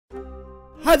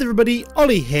Hi there everybody,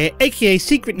 Ollie here, aka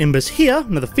Secret Nimbus here,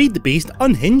 another Feed the Beast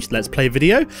Unhinged Let's Play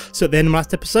video. So at the end of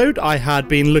last episode I had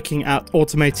been looking at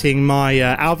automating my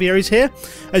alvearies here.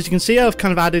 As you can see, I've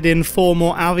kind of added in 4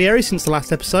 more alvearies since the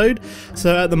last episode.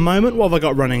 So at the moment, what have I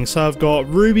got running? So I've got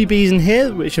ruby bees in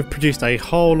here, which have produced a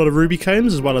whole lot of ruby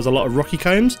combs as well as a lot of rocky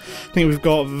combs. I think we've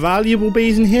got valuable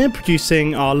bees in here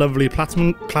producing our lovely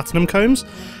platinum combs.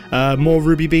 More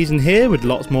ruby bees in here with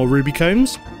lots more ruby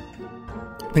combs.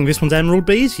 I think this one's emerald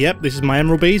bees. Yep, this is my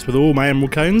emerald bees with all my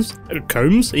emerald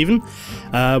combs even.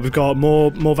 We've got more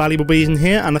valuable bees in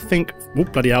here, and I think, oh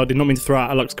bloody hell, I did not mean to throw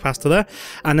out a lux capacitor there.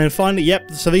 And then finally,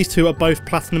 yep, so these two are both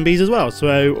platinum bees as well.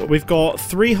 So we've got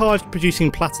 3 hives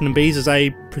producing platinum bees as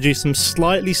they produce them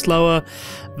slightly slower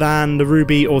than the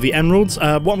ruby or the emeralds. What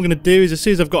I'm going to do is as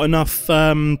soon as I've got enough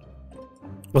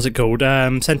what's it called?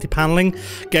 Scented paneling.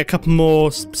 Get a couple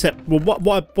more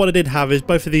what I did have is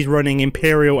both of these running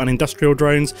Imperial and Industrial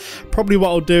drones. Probably what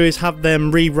I'll do is have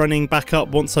them rerunning back up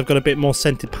once I've got a bit more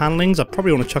scented panelings. I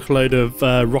probably want to chuck a load of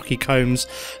rocky combs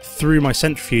through my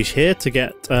centrifuge here to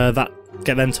get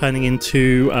them turning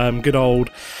into good old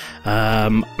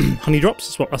honey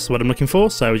drops. That's what I'm looking for.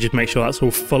 So just make sure that's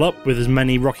all full up with as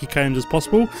many rocky combs as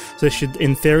possible. So this should,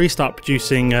 in theory, start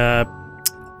producing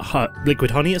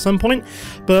liquid honey at some point.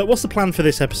 But what's the plan for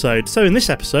this episode? So in this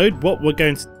episode, what we're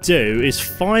going to do is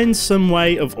find some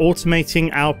way of automating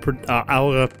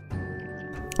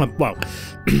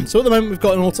so at the moment we've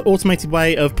got an automated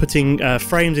way of putting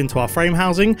frames into our frame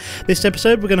housing. This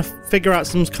episode we're going to figure out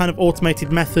some kind of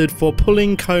automated method for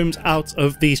pulling combs out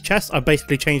of these chests. I've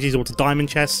basically changed these all to diamond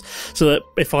chests so that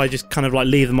if I just kind of like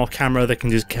leave them off camera, they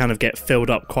can just kind of get filled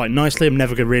up quite nicely. I'm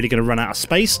never really going to run out of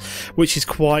space, which is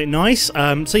quite nice.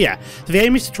 So yeah, so the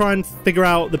aim is to try and figure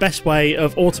out the best way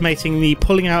of automating the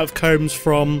pulling out of combs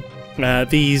from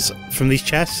these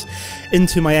chests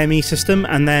into my ME system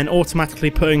and then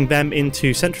automatically putting them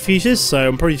into centrifuges. So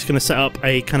I'm probably just going to set up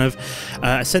a kind of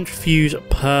centrifuge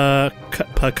per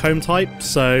comb type.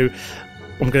 So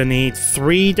I'm going to need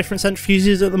 3 different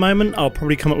centrifuges at the moment. I'll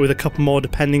probably come up with a couple more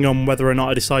depending on whether or not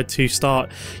I decide to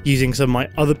start using some of my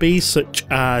other bees, such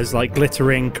as like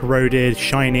glittering, corroded,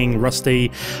 shining,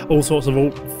 rusty, all sorts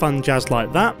of fun jazz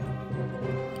like that.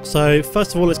 So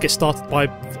first of all, let's get started by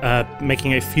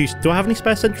making a fuse. Do I have any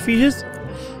spare centrifuges?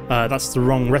 That's the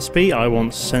wrong recipe. I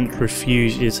want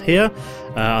centrifuges here.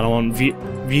 I don't want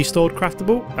view stored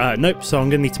craftable. Nope, so I'm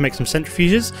going to need to make some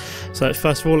centrifuges. So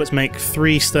first of all, let's make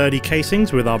 3 sturdy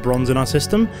casings with our bronze in our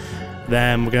system.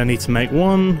 Then we're going to need to make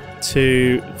 1,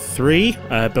 2, 3.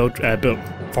 Build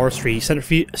forestry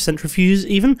centrifuges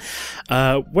even.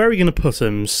 Where are we going to put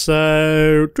them?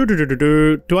 So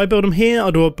do I build them here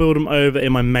or do I build them over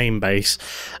in my main base?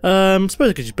 I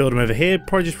suppose I could just build them over here.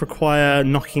 Probably just require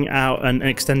knocking out and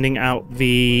extending out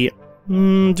the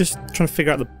just trying to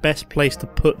figure out the best place to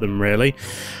put them really.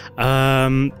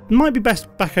 Might be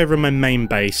best back over in my main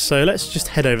base, so let's just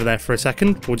head over there for a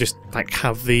second. We'll just like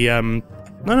have the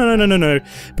no.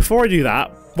 Before I do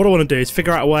that, what I want to do is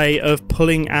figure out a way of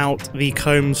pulling out the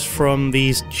combs from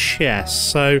these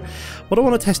chests. So what I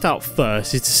want to test out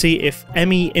first is to see if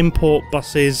ME import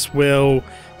buses will...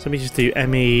 So let me just do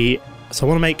ME... So I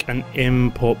want to make an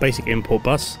basic import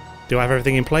bus. Do I have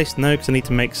everything in place? No, because I need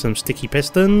to make some sticky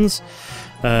pistons.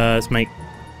 Let's make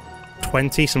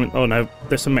 20. Oh no,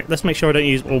 let's make sure I don't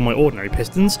use all my ordinary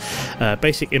pistons.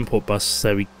 Basic import bus,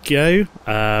 there we go.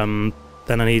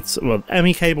 Then I need, well,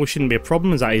 ME cable shouldn't be a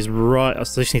problem, as that is right. I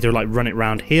just need to like run it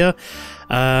around here.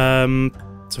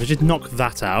 So we just knock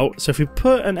that out. So if we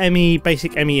put an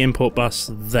basic ME import bus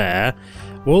there,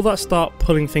 will that start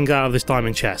pulling things out of this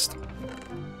diamond chest?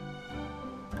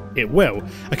 It will.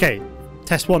 Okay,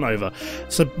 test 1 over.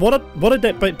 So what I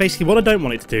don't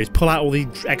want it to do is pull out all the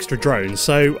extra drones.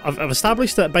 So I've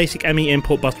established that basic ME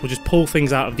import bus will just pull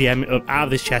things out of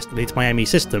this chest and into my ME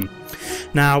system.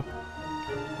 Now,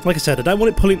 like I said, I don't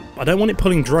want it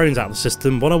pulling drones out of the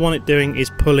system. What I want it doing is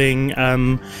pulling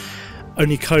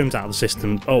only combs out of the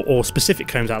system, or specific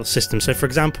combs out of the system. So for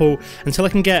example, until I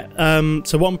can get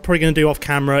so what I'm probably going to do off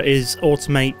camera is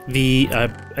automate the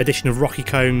addition of rocky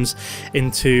combs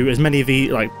into as many of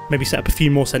the, like maybe set up a few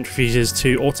more centrifuges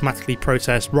to automatically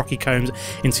process rocky combs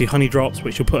into honey drops,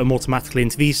 which will put them automatically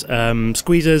into these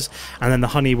squeezers, and then the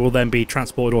honey will then be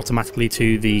transported automatically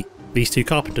to these 2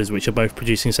 carpenters, which are both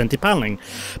producing scented paneling.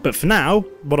 But for now,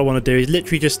 what I want to do is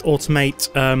literally just automate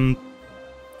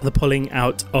the pulling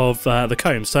out of the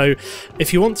comb. So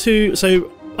if you want to,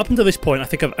 so up until this point I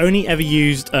think I've only ever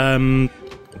used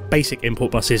basic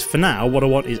import buses. For now what I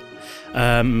want is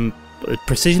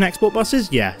precision export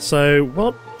buses. Yeah, so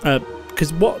what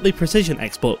because what the precision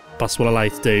export bus will allow you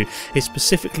to do is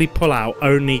specifically pull out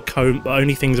only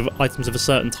things of items of a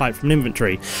certain type from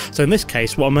inventory. So in this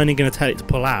case, what I'm only going to tell it to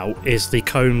pull out is the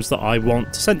combs that I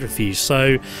want to centrifuge.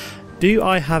 So do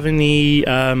I have any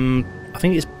I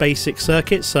think it's basic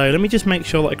circuits, so let me just make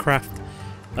sure that I craft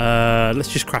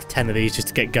let's just craft 10 of these just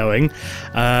to get going.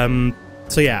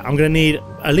 So yeah, I'm going to need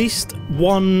at least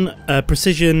one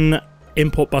precision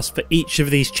import bus for each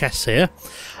of these chests here.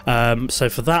 So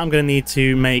for that I'm going to need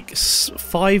to make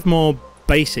 5 more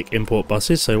basic import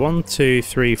buses. So 1, 2,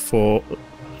 3, 4.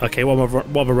 Okay, what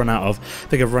have I run out of? I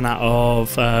think I've run out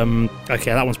of.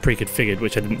 Okay, that one's pre-configured,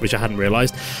 which I hadn't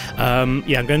realised. Yeah, I'm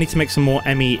going to need to make some more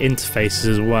ME interfaces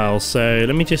as well. So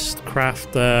let me just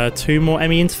craft 2 more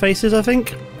ME interfaces, I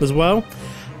think, as well.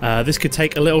 This could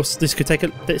take a little. This could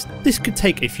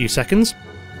take a few seconds.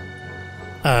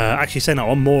 Actually, saying that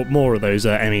on more of those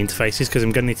ME interfaces, because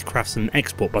I'm going to need to craft some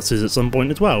export buses at some point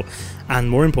as well, and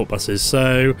more import buses.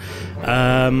 So, what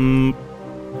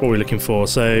are we looking for?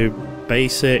 So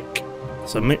basic.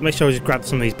 So make sure I just grab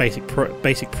some of these basic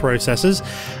processors.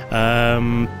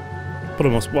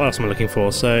 What else am I looking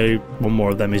for? So one more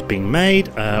of them is being made.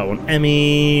 I want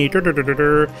ME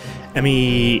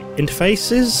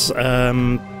interfaces.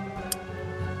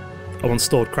 I want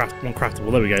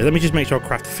craftable. There we go. Let me just make sure I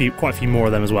craft quite a few more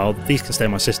of them as well. These can stay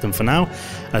in my system for now,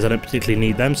 as I don't particularly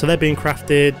need them. So they're being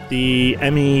crafted. The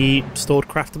ME stored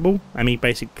craftable, ME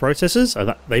basic processors.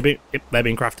 They're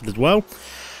being crafted as well.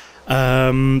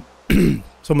 So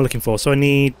what am I looking for? So I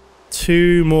need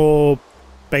 2 more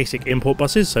basic import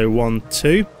buses. So 1,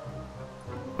 2.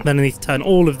 Then I need to turn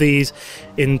all of these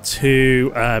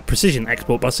into precision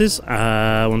export buses.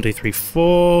 1, 2, 3,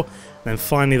 4. Then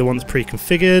finally the one that's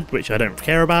pre-configured, which I don't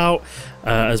care about,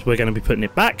 as we're going to be putting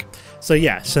it back. So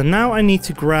yeah, so now I need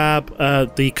to grab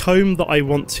the comb that I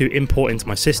want to import into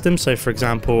my system. So for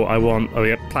example, I want,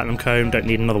 platinum comb, don't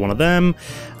need another one of them.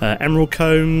 Emerald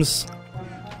combs,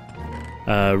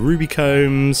 ruby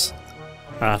combs.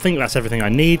 I think that's everything I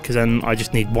need, because then I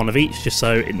just need one of each, just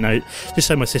so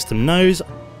my system knows.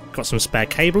 Got some spare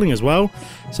cabling as well.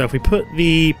 So if we put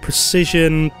the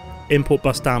precision import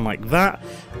bus down like that,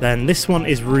 then this one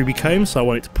is ruby combs, so I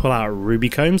want it to pull out ruby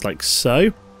combs like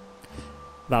so.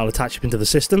 That'll attach up into the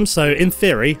system. So in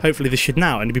theory, hopefully this should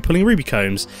now only be pulling ruby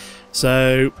combs.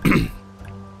 So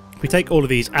we take all of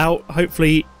these out,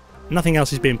 hopefully nothing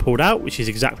else is being pulled out, which is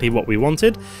exactly what we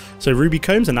wanted. So ruby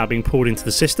combs are now being pulled into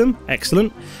the system.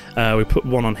 Excellent. We put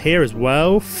one on here as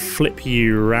well. Flip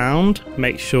you around.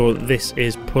 Make sure this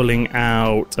is pulling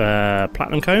out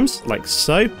platinum combs like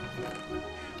so.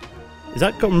 Is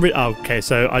that gotten rid? Oh, okay.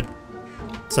 So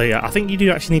yeah, I think you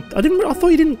do actually need. I thought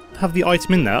you didn't have the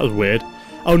item in there. That was weird.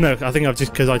 Oh no, I think I've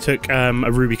just, because I took a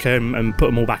ruby comb and put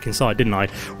them all back inside, didn't I?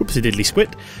 Whoopsie diddly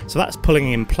squid. So that's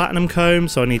pulling in platinum comb,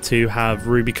 so I need to have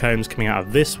ruby combs coming out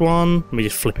of this one. Let me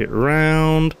just flip it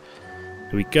around.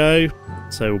 There we go.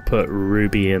 So we'll put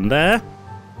ruby in there.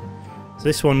 So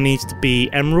this one needs to be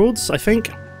emeralds, I think.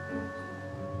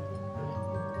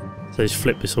 So just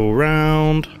flip this all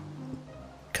around.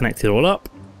 Connect it all up.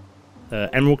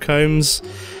 Emerald combs.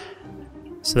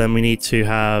 So then we need to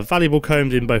have valuable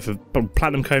combs in both of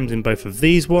platinum combs in both of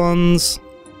these ones.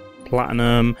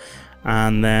 Platinum,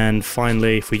 and then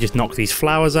finally, if we just knock these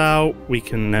flowers out, we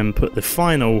can then put the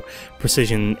final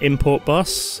precision import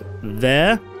bus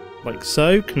there, like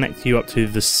so. Connect you up to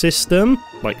the system,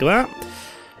 like that.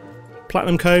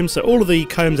 Platinum combs. So all of the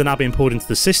combs are now being pulled into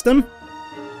the system.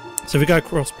 So if we go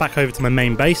across back over to my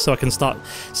main base, so I can start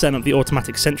setting up the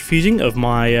automatic centrifuging of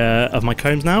my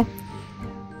combs now.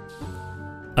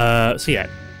 So yeah,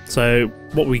 so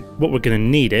what we're going to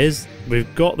need is,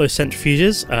 we've got those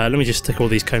centrifuges. Let me just stick all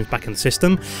these combs back in the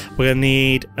system. We're going to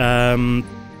need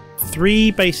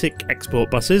 3 basic export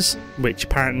buses, which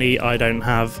apparently I don't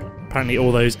have. Apparently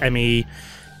all those ME,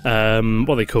 what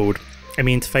are they called?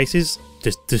 ME interfaces,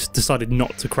 just decided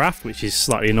not to craft, which is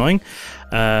slightly annoying.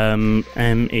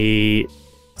 ME,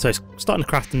 so it's starting to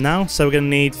craft them now. So we're going to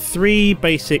need 3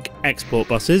 basic export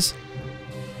buses.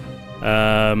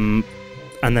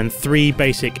 And then 3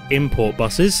 basic import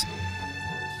buses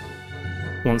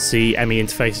once the ME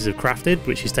interfaces have crafted,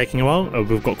 which is taking a while.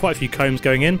 We've got quite a few combs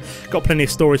going in. Got plenty of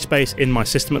storage space in my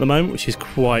system at the moment, which is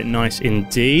quite nice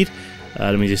indeed.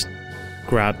 Let me just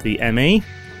grab the ME.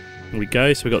 There we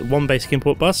go. So we've got 1 basic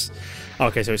import bus.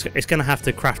 Okay, so it's going to have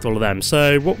to craft all of them.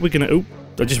 So what we're going to... Oh,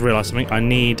 I just realised something. I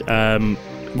need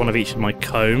one of each of my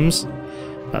combs.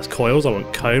 That's coils. I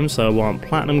want combs. So I want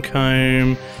platinum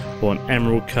comb. I want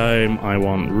emerald comb, I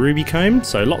want ruby comb,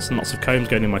 so lots and lots of combs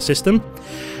going in my system.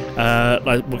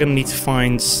 We're going to need to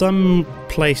find some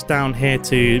place down here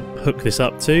to hook this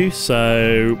up to,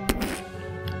 so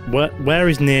where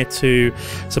is near to?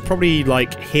 So probably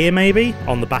like here, maybe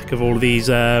on the back of all of these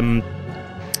redstone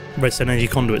energy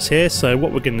conduits here. So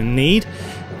what we're going to need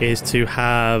is to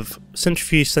have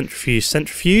centrifuge, centrifuge,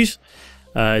 centrifuge.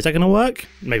 Is that going to work?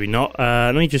 Maybe not.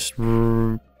 Let me just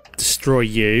destroy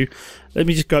you. Let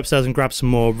me just go upstairs and grab some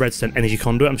more redstone energy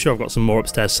conduit. I'm sure I've got some more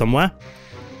upstairs somewhere.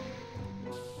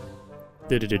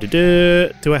 Do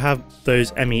I have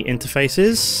those ME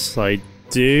interfaces? I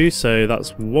do. So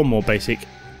that's one more basic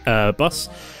bus.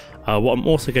 What I'm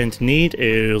also going to need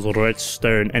is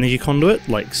redstone energy conduit,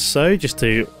 like so, just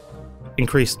to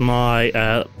increase my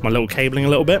my little cabling a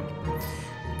little bit.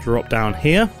 Drop down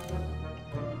here.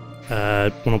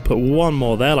 Want to put one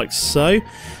more there, like so.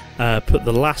 Put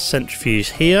the last centrifuge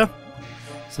here.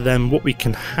 So then what we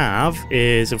can have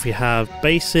is, if we have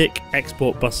basic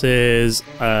export buses,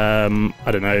 I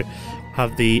don't know,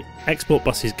 have the export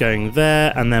buses going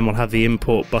there, and then we'll have the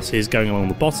import buses going along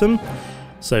the bottom.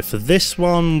 So for this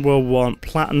one, we'll want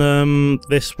platinum,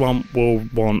 this one will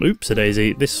want,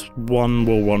 oops-a-daisy, this one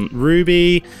will want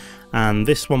ruby, and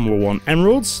this one will want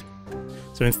emeralds.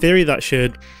 So in theory that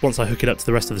should, once I hook it up to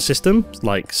the rest of the system,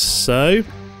 like so.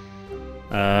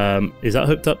 Is that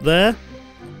hooked up there?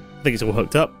 I think it's all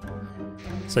hooked up.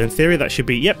 So in theory that should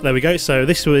be, yep, there we go. So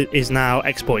this is now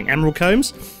exporting emerald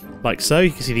combs, like so. You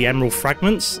can see the emerald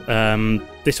fragments.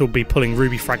 This will be pulling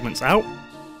ruby fragments out.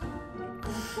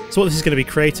 So what this is going to be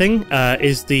creating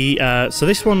is the... so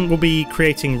this one will be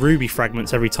creating ruby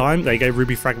fragments every time. There you go,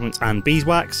 ruby fragments and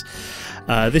beeswax.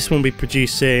 This one will be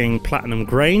producing platinum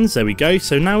grains. There we go.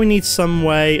 So now we need some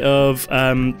way of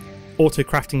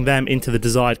auto-crafting them into the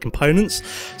desired components.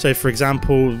 So for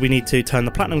example, we need to turn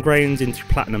the platinum grains into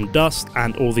platinum dust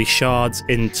and all these shards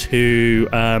into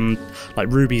like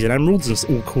rubies and emeralds and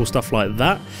all cool stuff like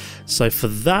that. So for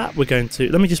that, we're going to...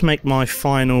 Let me just make my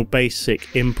final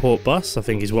basic import bus, I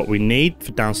think is what we need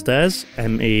for downstairs.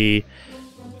 ME...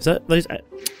 Is that those...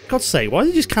 God's sake, why are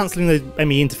they just cancelling those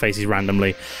ME interfaces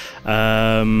randomly?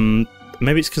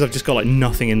 Maybe it's because I've just got like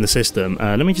nothing in the system.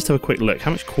 Let me just have a quick look.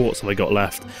 How much quartz have I got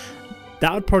left?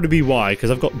 That would probably be why,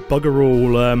 because I've got bugger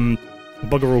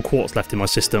all quartz left in my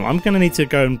system. I'm going to need to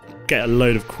go and get a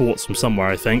load of quartz from somewhere,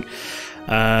 I think.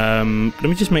 Let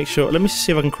me just make sure. Let me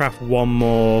see if I can craft one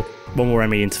more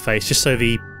ME interface, just so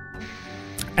the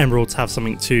emeralds have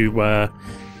something to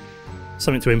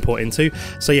import into.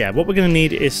 So yeah, what we're going to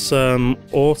need is some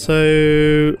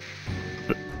auto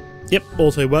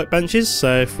workbenches.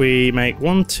 So if we make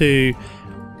 1, 2,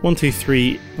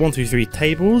 3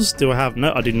 tables. Do I have?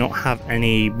 No, I do not have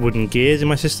any wooden gears in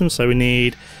my system. So we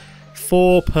need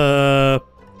 4 per.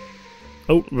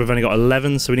 Oh, we've only got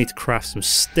 11, so we need to craft some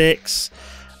sticks.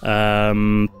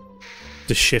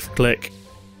 Just shift click.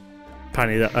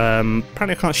 Apparently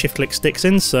I can't shift click sticks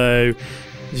in, so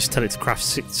just tell it to craft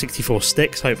 64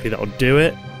 sticks. Hopefully that'll do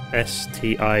it.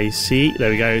 STIC.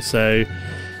 There we go. So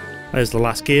there's the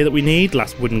last gear that we need,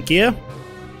 last wooden gear.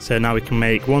 So now we can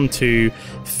make 1, 2,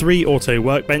 3 auto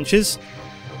workbenches.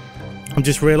 I've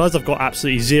just realised I've got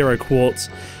absolutely 0 quartz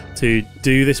to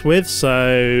do this with,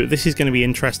 so this is going to be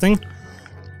interesting.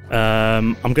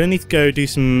 I'm going to need to go do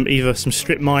either some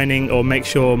strip mining or make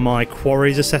sure my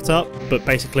quarries are set up, but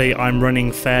basically I'm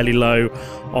running fairly low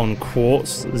on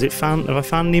quartz. Have I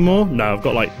found any more? No, I've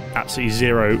got like absolutely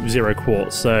zero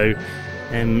quartz, so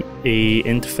ME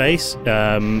interface.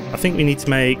 I think we need to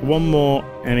make one more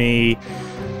ME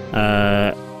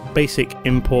basic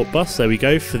import bus. There we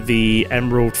go, for the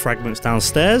emerald fragments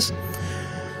downstairs.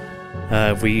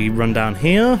 If we run down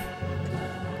here,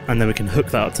 and then we can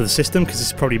hook that up to the system, because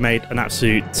it's probably made an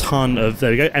absolute ton of,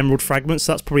 there we go, emerald fragments.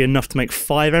 That's probably enough to make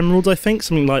 5 emeralds, I think,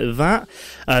 something like that.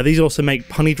 These also make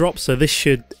honey drops, so this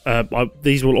should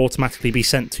these will automatically be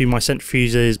sent to my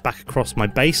centrifuges back across my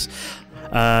base.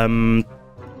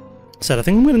 So I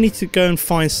think I'm going to need to go and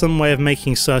find some way of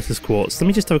making Certus quartz. Let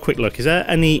me just have a quick look. Is there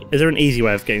an easy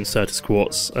way of getting Certus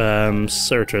quartz?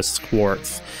 Certus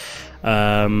quartz.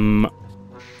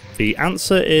 The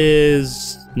answer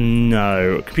is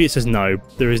no. Computer says no.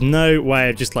 There is no way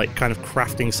of just like kind of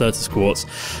crafting Certus quartz.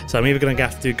 So I'm either going to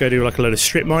have to go do like a load of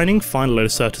strip mining, find a load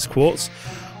of Certus quartz,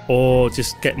 or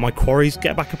just get my quarries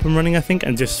get back up and running, I think,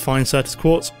 and just find Certus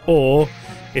quartz. Or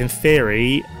in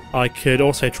theory, I could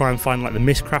also try and find like the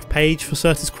Mistcraft page for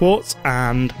Certus quartz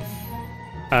and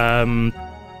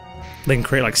then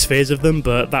create like spheres of them,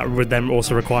 but that would then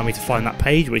also require me to find that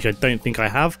page, which I don't think I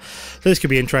have. So this could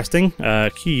be interesting.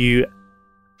 QU.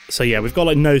 So yeah, we've got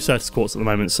like no Certus quartz at the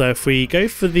moment. So if we go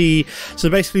for so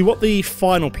basically what the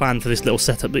final plan for this little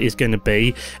setup is going to be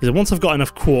is that once I've got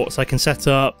enough quartz, I can set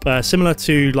up similar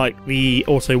to like the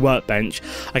auto workbench.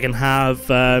 I can have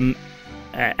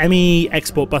ME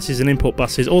export buses and import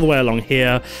buses all the way along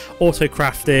here. Auto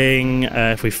crafting,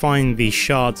 if we find the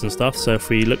shards and stuff, so if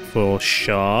we look for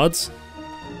shards,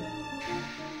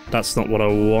 that's not what I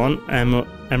want.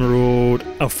 Emerald,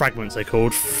 oh, fragments they're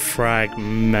called,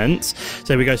 fragments. So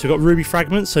there we go, so we've got ruby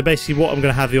fragments. So basically what I'm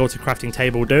going to have the auto crafting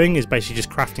table doing is basically just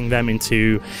crafting them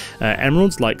into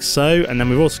emeralds like so. And then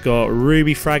we've also got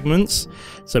ruby fragments.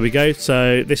 So we go,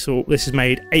 so this has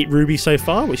made 8 rubies so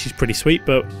far, which is pretty sweet.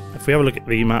 But if we have a look at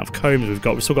the amount of combs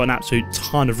we've still got an absolute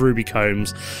ton of ruby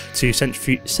combs to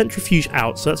centrifuge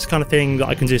out. So that's the kind of thing that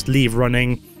I can just leave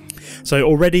running. So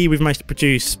already we've managed to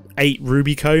produce 8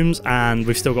 ruby combs, and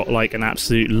we've still got like an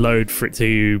absolute load for it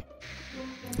to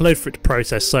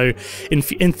process. So in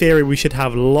theory we should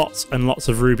have lots and lots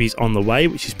of rubies on the way,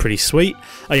 which is pretty sweet.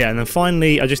 Oh yeah, and then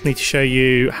finally I just need to show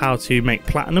you how to make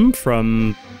platinum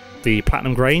from the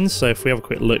platinum grains. So if we have a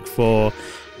quick look for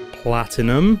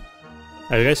platinum,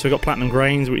 there we go. So we've got platinum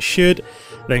grains, which should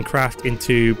then craft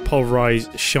into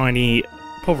pulverized shiny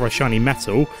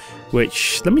metal,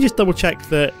 which, let me just double check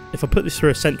that if I put this through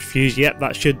a centrifuge, yep,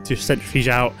 that should just centrifuge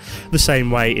out the same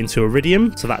way into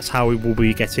iridium. So that's how we will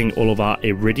be getting all of our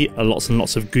iridium, lots and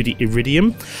lots of goody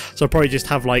iridium. So I'll probably just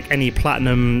have like any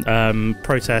platinum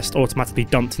processed automatically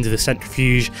dumped into the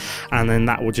centrifuge, and then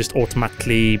that will just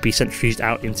automatically be centrifuged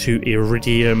out into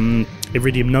iridium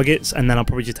nuggets, and then I'll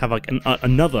probably just have like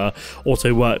another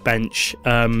auto workbench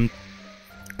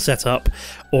set up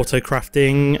auto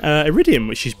crafting iridium,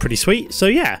 which is pretty sweet. So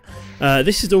yeah,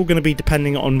 this is all going to be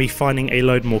depending on me finding a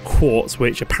load more quartz,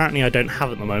 which apparently I don't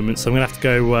have at the moment, so I'm going to have to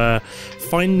go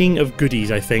finding of goodies.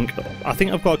 I think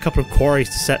I've got a couple of quarries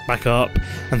to set back up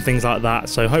and things like that,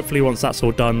 so hopefully once that's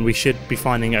all done we should be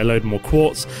finding a load more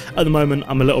quartz. At the moment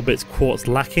I'm a little bit quartz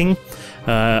lacking.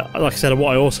 Like I said,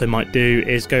 what I also might do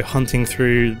is go hunting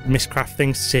through Mistcraft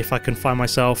things to see if I can find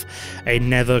myself a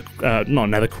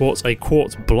a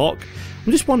quartz block.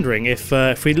 I'm just wondering if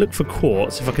we look for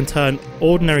quartz, if I can turn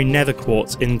ordinary nether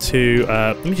quartz into...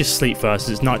 let me just sleep first,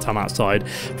 it's nighttime outside.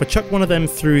 If I chuck one of them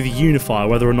through the unifier,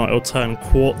 whether or not it'll turn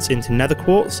quartz into nether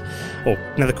quartz, or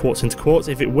nether quartz into quartz.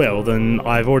 If it will, then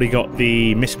I've already got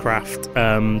the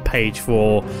Mistcraft page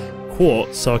for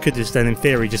quartz, so I could just then in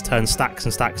theory just turn stacks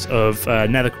and stacks of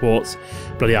nether quartz.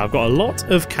 Bloody hell, I've got a lot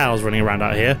of cows running around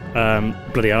out here.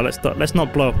 Bloody hell, let's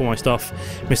not blow up all my stuff,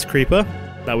 Mr. Creeper.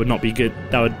 That would not be good.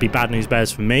 That would be bad news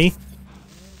bears for me.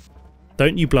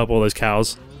 Don't you blow up all those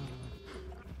cows.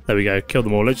 There we go, kill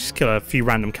them all. Let's just kill a few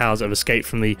random cows that have escaped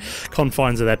from the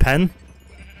confines of their pen.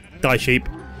 Die, sheep.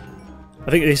 I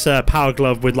think this power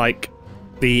glove with like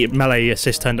the melee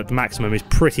assist turned up to maximum is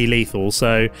pretty lethal.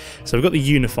 So we've got the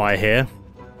unifier here.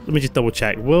 Let me just double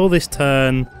check. Will this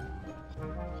turn...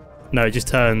 No, it just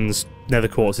turns nether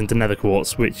quartz into nether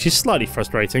quartz, which is slightly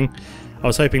frustrating. I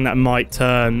was hoping that might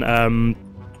turn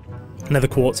nether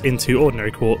quartz into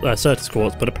ordinary quartz, Certus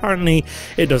quartz, but apparently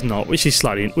it does not, which is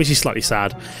slightly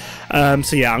sad.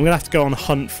 So yeah, I'm gonna have to go on a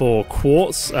hunt for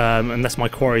quartz, unless my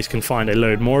quarries can find a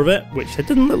load more of it, which it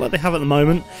doesn't look like they have at the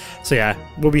moment. So yeah,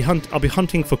 I'll be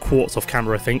hunting for quartz off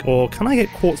camera, I think. Or can I get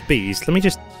quartz bees? Let me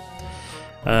just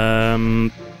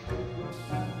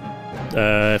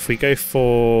if we go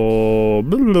for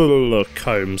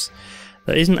combs,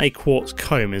 there isn't a quartz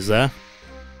comb, is there?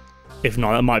 If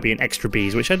not, that might be an extra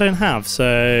bees, which I don't have.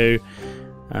 So,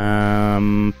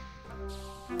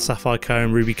 sapphire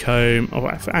comb, ruby comb. Oh,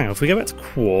 hang on. If we go back to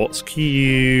quartz,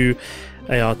 Q-A-R-T-Z,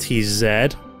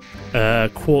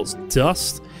 quartz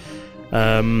dust.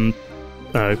 If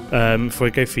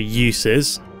we go for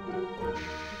uses,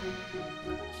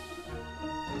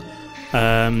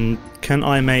 can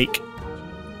I make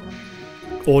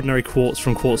ordinary quartz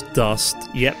from quartz dust?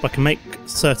 Yep, I can make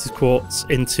Certus quartz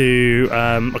into...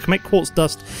 I can make quartz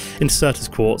dust into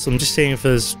Certus quartz. I'm just seeing if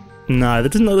there's... No, there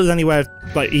doesn't look there's any way of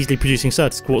like easily producing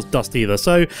Certus quartz dust either.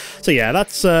 So yeah,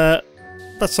 that's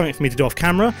something for me to do off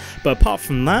camera. But apart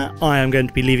from that, I am going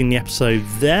to be leaving the episode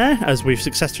there, as we've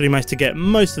successfully managed to get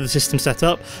most of the system set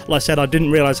up. Like I said, I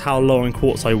didn't realise how low in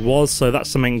quartz I was, so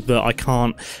that's something that I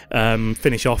can't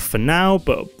finish off for now,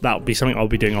 but that'll be something I'll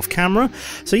be doing off camera.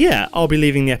 So yeah, I'll be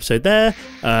leaving the episode there.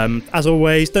 As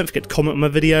always, don't forget to comment on my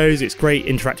videos. It's great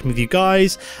interacting with you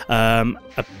guys.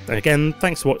 Again,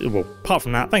 thanks for watching. Well, apart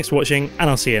from that, thanks for watching, and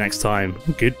I'll see you next time.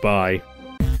 Goodbye.